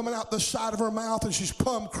 foam coming out the side of her mouth, and she's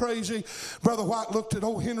plumb crazy. Brother White looked at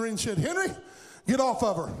old Henry and said, Henry, get off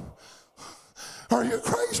of her. Are you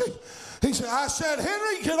crazy? He said, I said,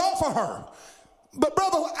 Henry, get off of her. But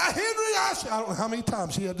Brother Henry, I don't know how many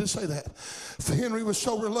times he had to say that. Henry was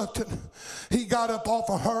so reluctant. He got up off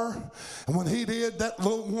of her, and when he did, that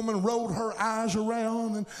little woman rolled her eyes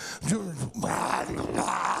around and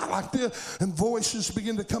like this, and voices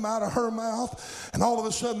began to come out of her mouth. And all of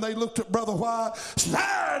a sudden, they looked at Brother White. Said,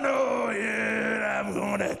 I know it. I'm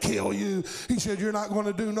going to kill you. He said, you're not going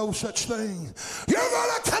to do no such thing. You're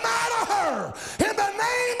going to come out of her in the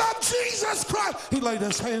name of Jesus Christ. He laid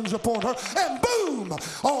his hands upon her, and boom,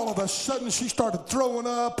 all of a sudden she started throwing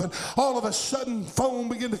up, and all of a sudden foam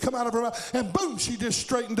began to come out of her mouth, and boom, she just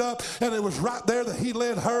straightened up. And it was right there that he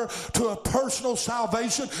led her to a personal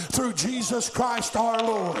salvation through Jesus Christ our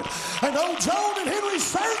Lord. And old Joan and Henry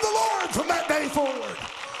served the Lord from that day forward.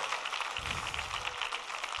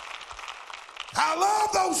 I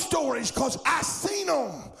love those stories because I seen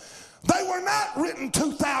them. They were not written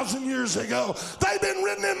 2,000 years ago. They've been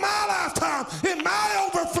written in my lifetime, in my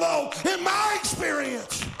overflow, in my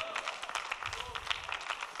experience.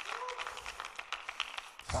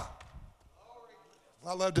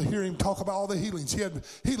 I love to hear him talk about all the healings. He had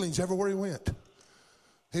healings everywhere he went.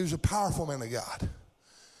 He was a powerful man of God.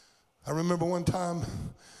 I remember one time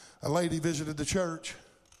a lady visited the church.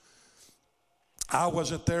 I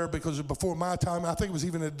wasn't there because before my time, I think it was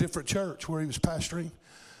even a different church where he was pastoring.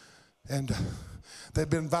 And they'd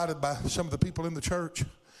been invited by some of the people in the church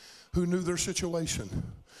who knew their situation.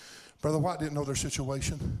 Brother White didn't know their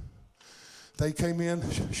situation. They came in.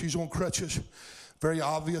 She's on crutches. Very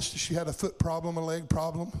obvious she had a foot problem, a leg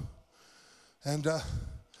problem. And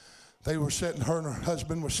they were sitting, her and her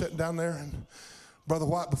husband were sitting down there. And Brother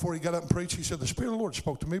White, before he got up and preached, he said, the Spirit of the Lord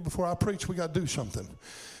spoke to me. Before I preach, we got to do something.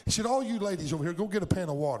 He said, all you ladies over here, go get a pan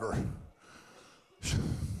of water.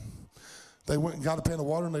 They went and got a pan of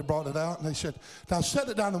water, and they brought it out, and they said, now set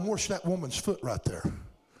it down and wash that woman's foot right there.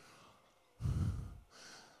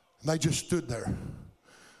 And they just stood there.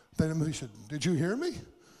 Then he said, did you hear me?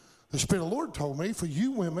 The Spirit of the Lord told me for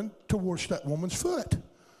you women to wash that woman's foot.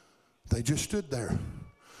 They just stood there.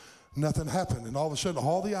 Nothing happened. And all of a sudden,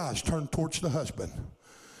 all the eyes turned towards the husband.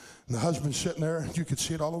 And the husband's sitting there. You could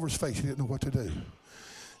see it all over his face. He didn't know what to do.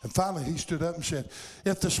 And finally, he stood up and said,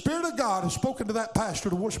 if the Spirit of God has spoken to that pastor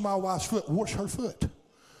to wash my wife's foot, wash her foot.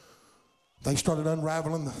 They started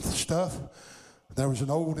unraveling the stuff. There was an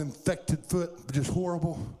old infected foot, just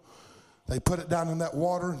horrible. They put it down in that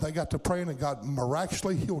water. They got to praying, and God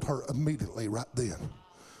miraculously healed her immediately right then.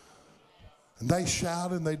 And they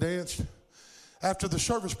shouted and they danced. After the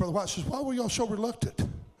service, Brother White says, why were y'all so reluctant?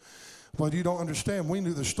 Well, you don't understand. We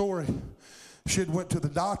knew the story. She had went to the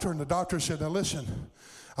doctor, and the doctor said, now listen,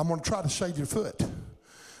 I'm going to try to save your foot.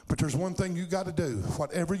 But there's one thing you got to do.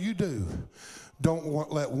 Whatever you do,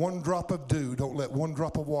 don't let one drop of dew, don't let one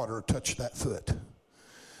drop of water touch that foot.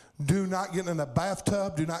 Do not get in a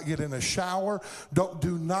bathtub. Do not get in a shower.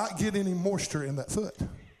 Do not get any moisture in that foot.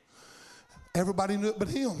 Everybody knew it but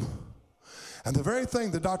him. And the very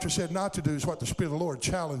thing the doctor said not to do is what the Spirit of the Lord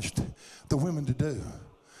challenged the women to do.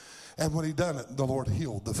 And when he done it, the Lord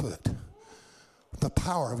healed the foot. The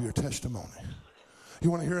power of your testimony.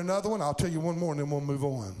 You want to hear another one? I'll tell you one more and then we'll move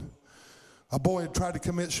on. A boy had tried to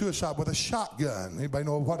commit suicide with a shotgun. Anybody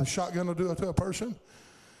know what a shotgun will do to a person?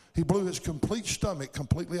 He blew his complete stomach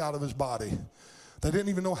completely out of his body. They didn't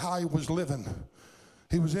even know how he was living.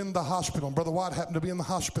 He was in the hospital. And Brother White happened to be in the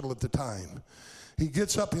hospital at the time. He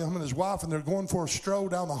gets up, him and his wife, and they're going for a stroll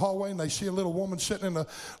down the hallway, and they see a little woman sitting in a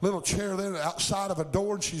little chair there outside of a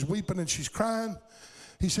door, and she's weeping and she's crying.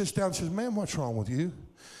 He sits down and says, "Ma'am, what's wrong with you?"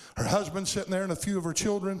 Her husband's sitting there and a few of her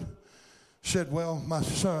children said, "Well, my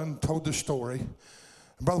son told the story."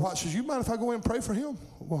 And Brother White says, "You mind if I go in and pray for him?"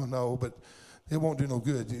 "Well, no, but it won't do no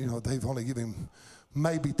good. You know, they've only given him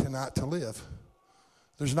maybe tonight to live.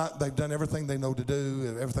 They've done everything they know to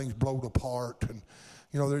do. Everything's blown apart. And,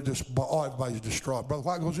 you know, everybody's distraught." Brother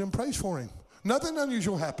White goes in and prays for him. Nothing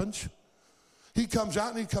unusual happens. He comes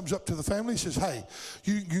out and he comes up to the family. He says, "Hey,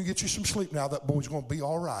 you get you some sleep now. That boy's going to be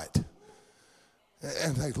all right."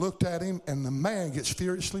 And they looked at him, and the man gets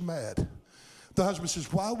furiously mad. The husband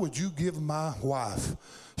says, "Why would you give my wife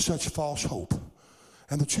such false hope?"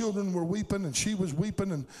 And the children were weeping, and she was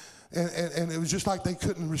weeping, and it was just like they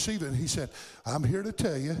couldn't receive it. And he said, "I'm here to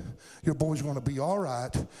tell you, your boy's going to be all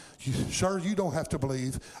right. Sir, you don't have to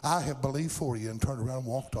believe. I have believed for you," and turned around and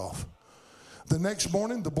walked off. The next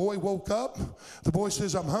morning, the boy woke up. The boy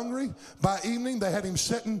says, "I'm hungry." By evening, they had him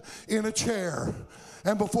sitting in a chair.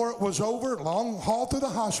 And before it was over, long haul to the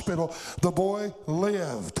hospital, the boy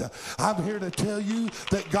lived. I'm here to tell you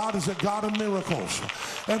that God is a God of miracles.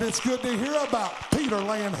 And it's good to hear about Peter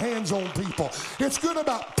laying hands on people. It's good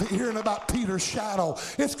about hearing about Peter's shadow.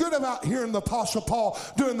 It's good about hearing the Apostle Paul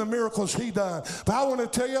doing the miracles he done. But I want to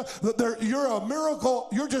tell you that you're a miracle.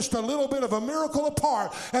 You're just a little bit of a miracle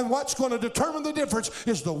apart. And what's going to determine the difference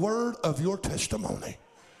is the word of your testimony.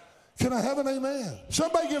 Can I have an amen?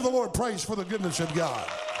 Somebody give the Lord praise for the goodness of God.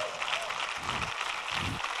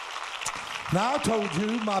 Now, I told you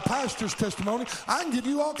my pastor's testimony. I can give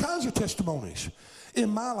you all kinds of testimonies in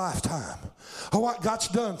my lifetime of what God's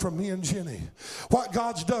done for me and Jenny, what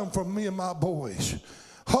God's done for me and my boys.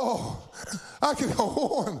 Oh, I can go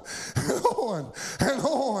on and on and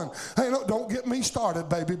on. Hey, no, don't get me started,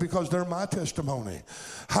 baby, because they're my testimony.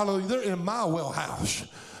 Hallelujah. They're in my wheelhouse.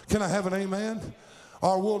 Can I have an amen?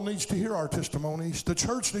 Our world needs to hear our testimonies. The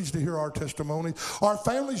church needs to hear our testimonies. Our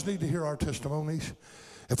families need to hear our testimonies.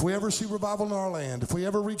 If we ever see revival in our land, if we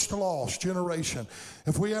ever reach the lost generation,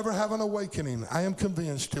 if we ever have an awakening, I am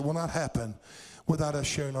convinced it will not happen without us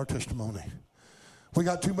sharing our testimony. We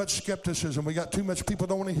got too much skepticism. We got too much people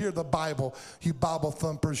don't want to hear the Bible. You Bible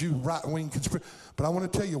thumpers, you right-wing conspiracy. But I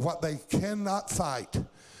want to tell you what they cannot fight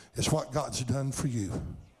is what God's done for you.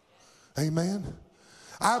 Amen?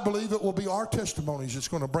 I believe it will be our testimonies that's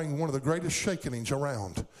going to bring one of the greatest shakenings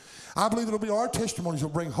around. I believe it will be our testimonies that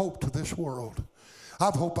will bring hope to this world.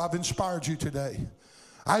 I hope I've inspired you today.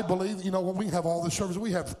 I believe, you know, when we have all the services,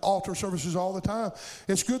 we have altar services all the time.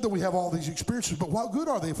 It's good that we have all these experiences, but what good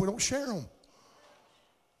are they if we don't share them?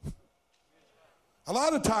 A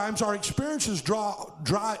lot of times our experiences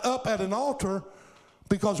dry up at an altar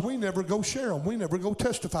because we never go share them. We never go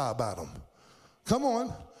testify about them. Come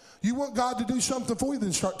on. You want God to do something for you,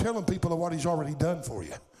 then start telling people of what he's already done for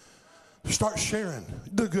you. Start sharing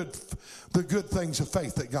the good things of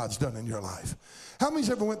faith that God's done in your life. How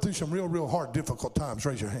many's ever went through some real hard, difficult times?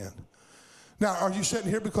 Raise your hand. Now, are you sitting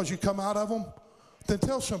here because you come out of them? Then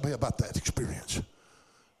tell somebody about that experience.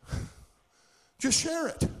 Just share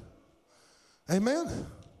it. Amen?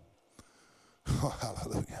 Oh,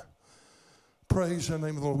 hallelujah. Praise the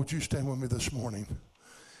name of the Lord. Would you stand with me this morning?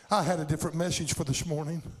 I had a different message for this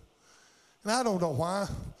morning. And I don't know why.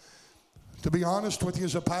 To be honest with you,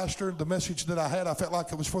 as a pastor, the message that I had, I felt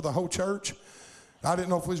like it was for the whole church. I didn't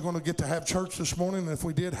know if we was going to get to have church this morning, and if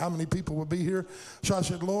we did, how many people would be here. So I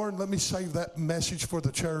said, Lord, let me save that message for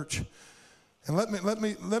the church. And let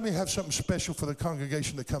me have something special for the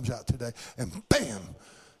congregation that comes out today. And bam,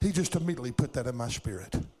 he just immediately put that in my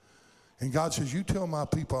spirit. And God says, you tell my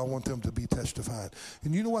people I want them to be testifying.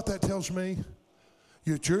 And you know what that tells me?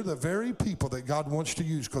 You're the very people that God wants to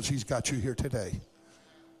use because he's got you here today.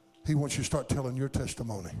 He wants you to start telling your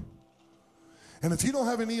testimony. And if you don't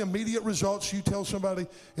have any immediate results, you tell somebody,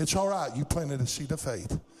 it's all right. You planted a seed of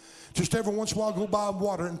faith. Just every once in a while, go by and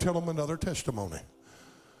water and tell them another testimony.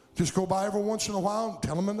 Just go by every once in a while and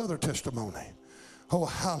tell them another testimony. Oh,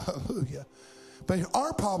 hallelujah. But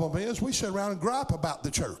our problem is we sit around and gripe about the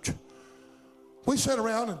church. We sit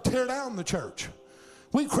around and tear down the church.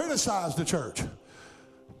 We criticize the church.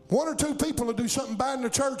 One or two people will do something bad in the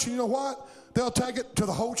church, and you know what? They'll take it to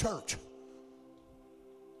the whole church.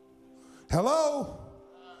 Hello?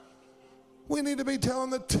 We need to be telling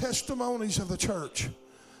the testimonies of the church.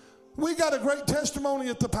 We got a great testimony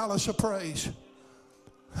at the Palace of Praise.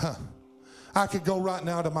 I could go right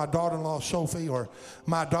now to my daughter-in-law Sophie, or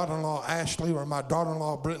my daughter-in-law Ashley, or my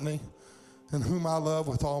daughter-in-law Brittany, and whom I love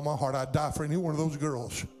with all my heart. I'd die for any one of those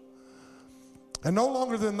girls. And no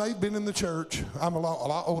longer than they've been in the church, I'm a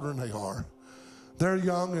lot older than they are. They're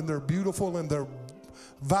young and they're beautiful and they're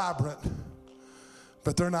vibrant,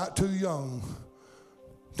 but they're not too young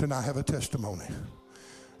to not have a testimony.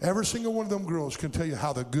 Every single one of them girls can tell you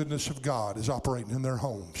how the goodness of God is operating in their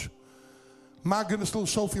homes. My goodness, little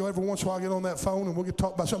Sophie, every once in a while I get on that phone and we'll get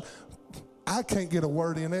talk about something. I can't get a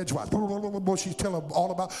word in edgewise. Boy, she's telling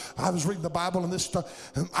all about, I was reading the Bible and this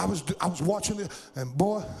stuff, and I was watching it, and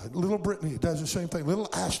boy, little Brittany does the same thing. Little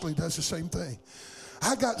Ashley does the same thing.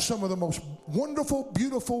 I got some of the most wonderful,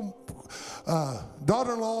 beautiful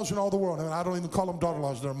daughter-in-laws in all the world. I mean, I don't even call them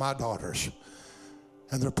daughter-in-laws. They're my daughters,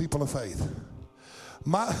 and they're people of faith.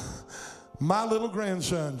 My little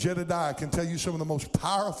grandson, Jedediah, can tell you some of the most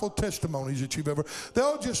powerful testimonies that you've ever.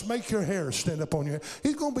 They'll just make your hair stand up on your head.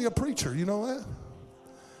 He's going to be a preacher, you know that?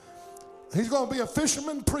 He's going to be a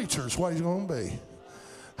fisherman preacher is what he's going to be.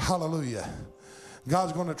 Hallelujah.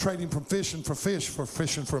 God's going to trade him from fishing for fish for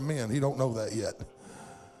fishing for men. He don't know that yet.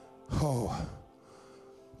 Oh.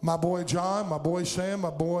 My boy John, my boy Sam, my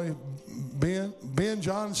boy Ben,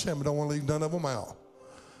 John, and Sam. I don't want to leave none of them out.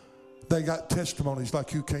 They got testimonies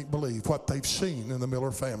like you can't believe what they've seen in the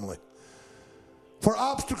Miller family. For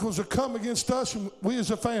obstacles that come against us and we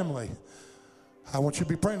as a family, I want you to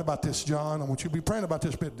be praying about this, John. I want you to be praying about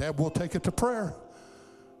this. But Dad, we'll take it to prayer.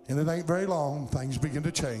 And it ain't very long. Things begin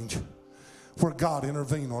to change where God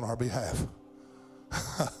intervened on our behalf.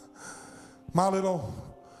 My little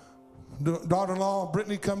daughter-in-law,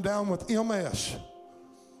 Brittany, come down with MS.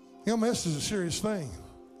 MS is a serious thing.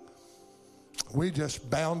 We just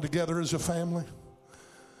bound together as a family.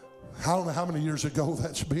 I don't know how many years ago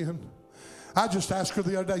that's been. I just asked her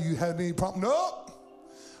the other day, you had any problem? No,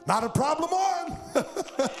 not a problem on.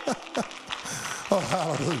 Oh,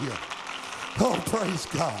 hallelujah. Oh, praise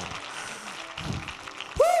God.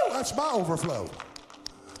 Woo, that's my overflow.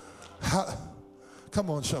 Come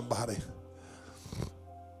on, somebody.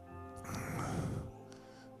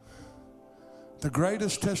 The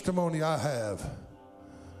greatest testimony I have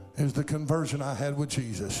is the conversion I had with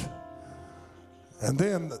Jesus. And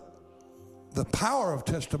then the power of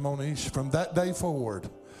testimonies from that day forward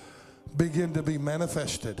begin to be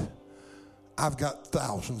manifested. I've got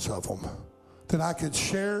thousands of them that I could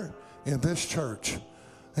share in this church,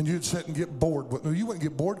 and you'd sit and get bored with me. You wouldn't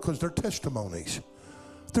get bored because they're testimonies.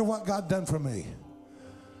 They're what God done for me.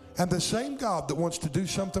 And the same God that wants to do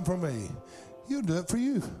something for me, He'll do it for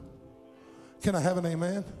you. Can I have an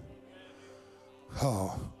amen?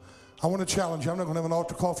 Oh, I want to challenge you. I'm not going to have an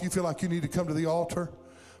altar call. If you feel like you need to come to the altar,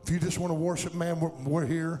 if you just want to worship, man, we're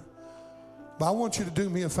here. But I want you to do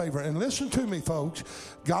me a favor. And listen to me, folks.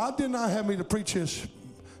 God did not have me to preach this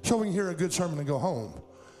so we can hear a good sermon and go home.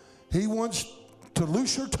 He wants to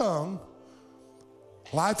loose your tongue.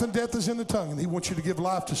 Life and death is in the tongue. And He wants you to give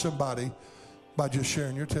life to somebody by just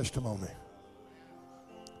sharing your testimony.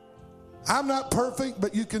 I'm not perfect,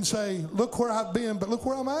 but you can say, look where I've been, but look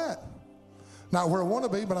where I'm at. Not where I want to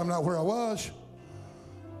be, but I'm not where I was.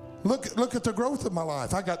 Look at the growth of my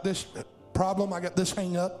life. I got this problem. I got this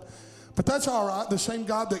hang up. But that's all right. The same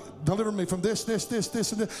God that delivered me from this, and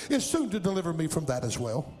this is soon to deliver me from that as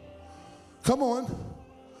well. Come on.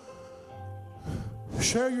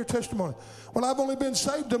 Share your testimony. Well, I've only been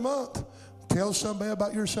saved a month. Tell somebody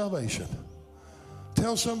about your salvation.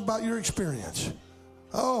 Tell somebody about your experience.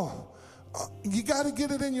 Oh, you got to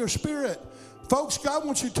get it in your spirit. Folks, God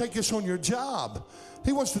wants you to take this on your job.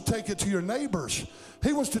 He wants to take it to your neighbors.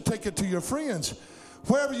 He wants to take it to your friends.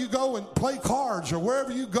 Wherever you go and play cards, or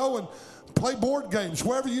wherever you go and play board games,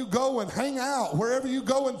 wherever you go and hang out, wherever you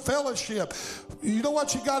go and fellowship, you know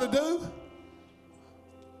what you got to do?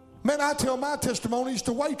 Man, I tell my testimonies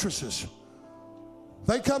to waitresses.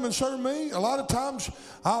 They come and serve me. A lot of times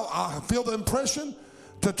I feel the impression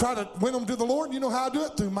to try to win them to the Lord. You know how I do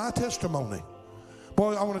it? Through my testimony.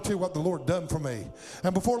 Boy, I want to tell you what the Lord done for me.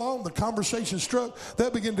 And before long, the conversation struck. They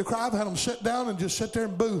begin to cry. I've had them sit down and just sit there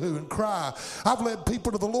and boo-hoo and cry. I've led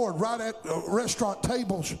people to the Lord right at restaurant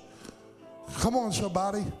tables. Come on,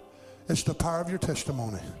 somebody. It's the power of your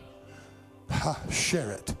testimony.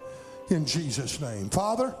 Share it in Jesus' name.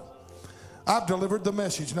 Father, I've delivered the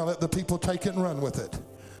message. Now let the people take it and run with it.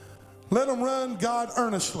 Let them run, God,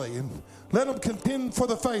 earnestly. And let them contend for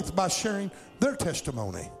the faith by sharing their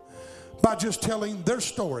testimony. By just telling their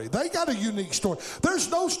story. They got a unique story.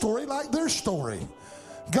 There's no story like their story.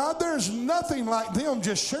 God, there's nothing like them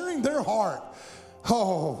just sharing their heart.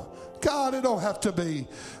 Oh, God, it don't have to be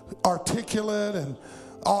articulate and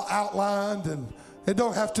all outlined and It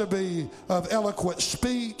don't have to be of eloquent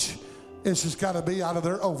speech. It's just got to be out of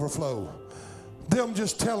their overflow. Them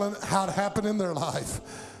just telling how it happened in their life,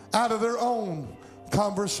 out of their own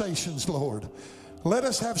conversations, Lord. Let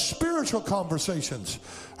us have spiritual conversations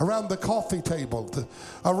around the coffee table,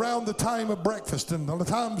 around the time of breakfast and the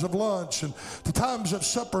times of lunch and the times of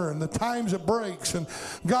supper and the times of breaks. And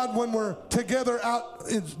God, when we're together out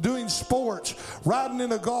doing sports, riding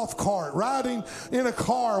in a golf cart, riding in a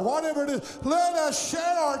car, whatever it is, let us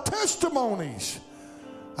share our testimonies.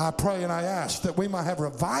 I pray and I ask that we might have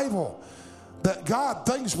revival, that God,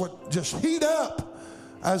 things would just heat up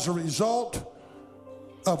as a result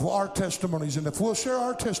of our testimonies. And if we'll share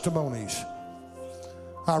our testimonies,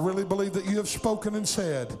 I really believe that you have spoken and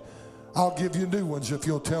said, I'll give you new ones if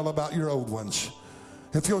you'll tell about your old ones.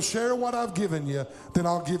 If you'll share what I've given you, then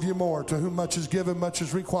I'll give you more. To whom much is given, much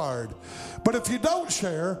is required. But if you don't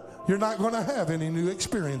share, you're not going to have any new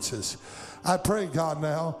experiences. I pray, God,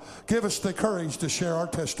 now, give us the courage to share our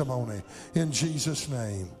testimony. In Jesus'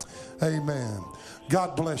 name, amen.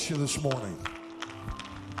 God bless you this morning.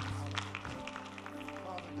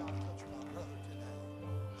 Father God, touch my brother today.